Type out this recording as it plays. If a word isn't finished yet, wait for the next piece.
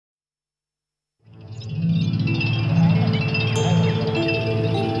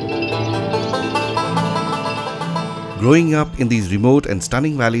Growing up in these remote and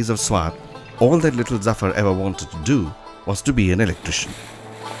stunning valleys of Swat, all that little Zafar ever wanted to do was to be an electrician.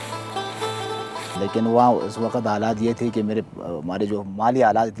 लेकिन वहाँ उस वक़्त हालात ये थे कि हमारे जो माली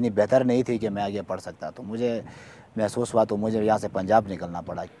हालात इतनी बेहतर नहीं थी कि मैं आगे पढ़ सकता, तो मुझे महसूस हुआ तो मुझे यहाँ से पंजाब निकलना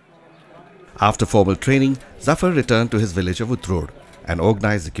पड़ा. After formal training, Zafar returned to his village of Utror and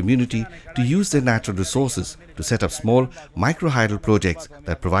organized the community to use their natural resources to set up small microhydel projects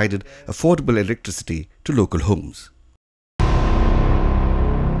that provided affordable electricity to local homes.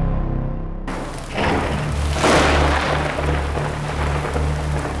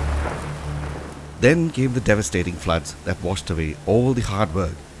 Then came the devastating floods that washed away all the hard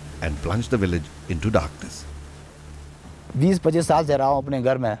work and plunged the village into darkness. 20-25 साल से रहा हूँ अपने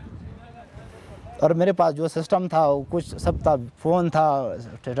घर में, और मेरे पास जो सिस्टम था वो कुछ सब था, फ़ोन था,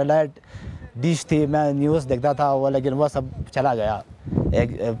 सैटेलाइट डिश थी, मैं न्यूज़ देखता था वो, लेकिन वो सब चला गया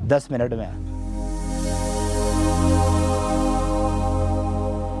 10 मिनट में.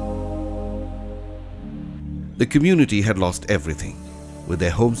 The community had lost everything. With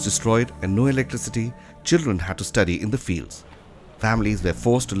their homes destroyed and no electricity, children had to study in the fields. Families were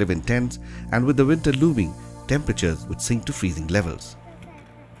forced to live in tents, and with the winter looming, temperatures would sink to freezing levels.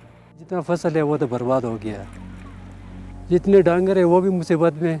 जितना फसल है वो तो बर्बाद हो गया. जितने डांगर है वो भी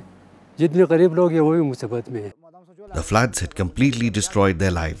मुसीबत में, जितने गरीब लोग हैं वो भी मुसीबत में. The floods had completely destroyed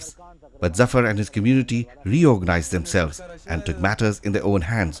their lives. But Zafar and his community reorganized themselves and took matters in their own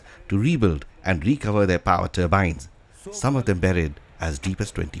hands to rebuild and recover their power turbines, some of them buried as deep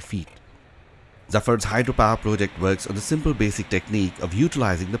as 20 feet. Zafar's hydropower project works on the simple basic technique of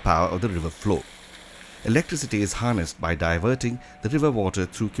utilizing the power of the river flow. Electricity is harnessed by diverting the river water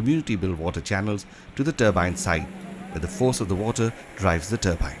through community-built water channels to the turbine site, where the force of the water drives the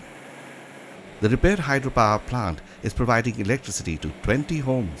turbine. The repaired hydropower plant is providing electricity to 20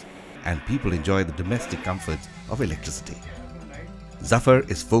 homes, and people enjoy the domestic comforts of electricity. Zafar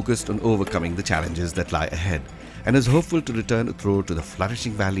is focused on overcoming the challenges that lie ahead and is hopeful to return Utror to the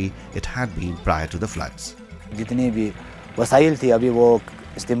flourishing valley it had been prior to the floods. जितनी भी वसाइल थी अभी वो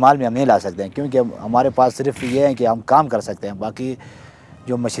इस्तेमाल में हम नहीं ला सकते हैं, क्योंकि हमारे पास सिर्फ ये है कि हम काम कर सकते हैं. बाकी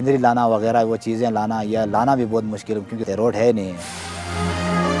जो मशीनरी लाना वगैरह वो चीज़ें लाना भी बहुत मुश्किल है, क्योंकि रोड है नहीं.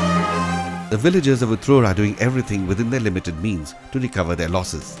 The villagers of Utror are doing everything within their limited means to recover their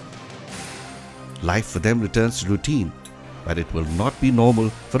losses. Life for them returns to routine, but it will not be normal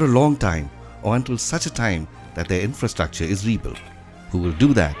for a long time, or until such a time that their infrastructure is rebuilt. Who will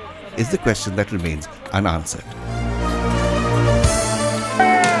do that is the question that remains unanswered.